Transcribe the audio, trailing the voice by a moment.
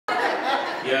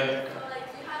Yeah.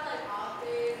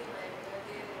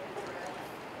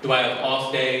 Do I have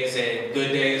off days and good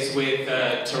days with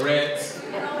Tourette's?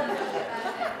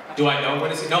 Do I know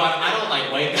when it's... No, I don't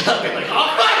like wake up and like, oh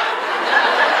fuck!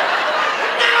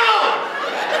 No!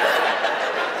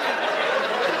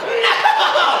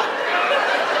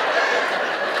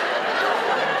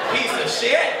 No! Piece of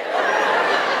shit!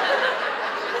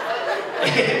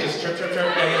 Just trip.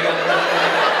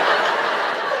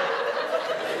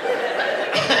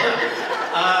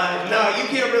 No, you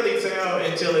can't really tell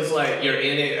until it's like you're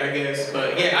in it, I guess.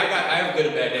 But yeah, I have good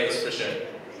and bad days for sure.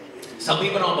 Some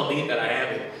people don't believe that I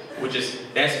have it, which is,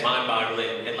 that's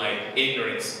mind-boggling and like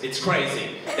ignorance. It's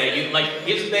crazy that you, like,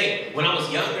 here's the thing. When I was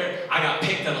younger, I got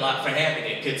picked on a lot for having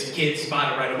it because kids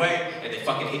spot it right away and they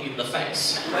fucking hit you in the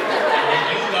face. And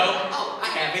then you go, oh, I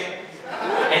have it.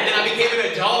 And then I became an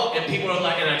adult and people are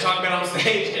like, and I talk about it on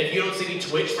stage, and if you don't see me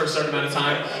twitch for a certain amount of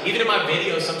time, even in my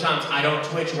videos sometimes I don't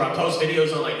twitch, where I post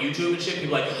videos on like YouTube and shit,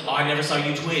 people are like, oh, I never saw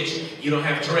you twitch, you don't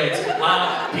have Tourette's.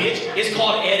 Bitch, it's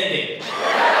called editing.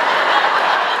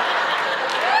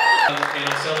 And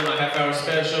I'm selling my half-hour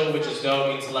special, which is dope,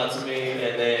 means a lot to me,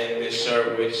 and then this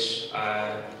shirt, which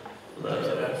I love.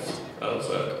 Oh,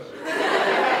 fuck.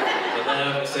 I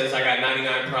love, it says I got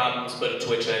 99 problems, but a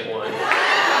twitch ain't one.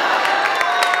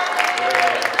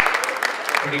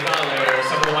 Pretty baller.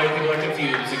 Some of the white people are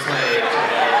confused. Explain.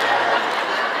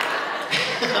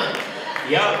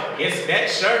 Yo, it's that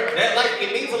shirt. That, like,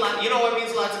 it means a lot. You know what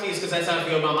means a lot to me is because that's how I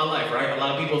feel about my life, right? A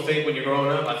lot of people think when you're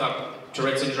growing up, I thought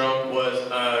Tourette syndrome was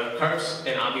a curse,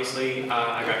 and obviously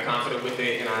I got confident with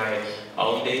it, and I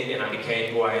owned it, and I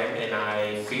became who I am, and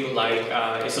I feel like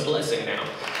it's a blessing now.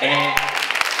 And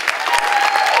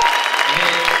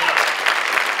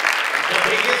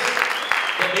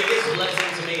the biggest blessing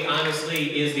to me,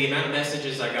 honestly, is the amount of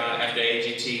messages I got after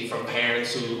AGT from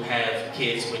parents who have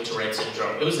kids with Tourette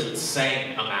syndrome. It was an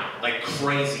insane amount, like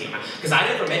crazy amount. Because I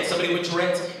never met somebody with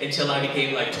Tourette's until I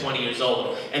became like 20 years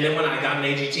old. And then when I got an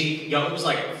AGT, yo, it was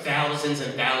like thousands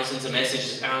and thousands of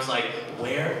messages. And I was like,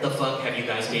 where the fuck have you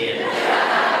guys been?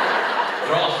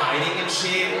 They're all hiding and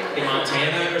shit in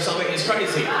Montana or something. It's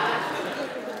crazy.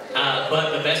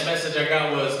 But the best message I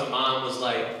got was a mom was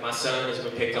like, my son has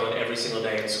been picked on every single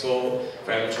day in school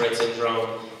for having Tourette syndrome,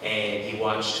 and he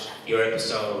watched your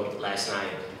episode last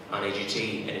night on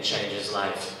AGT and it changed his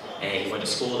life. And he went to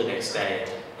school the next day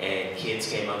and kids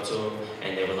came up to him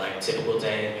and they were like, typical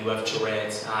day, you have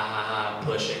Tourette's, ha ha ha,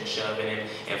 pushing, shoving him.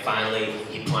 And finally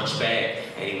he punched back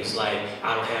and he was like,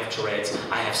 I don't have Tourette's,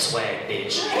 I have swag,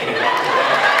 bitch. And he walked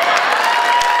away.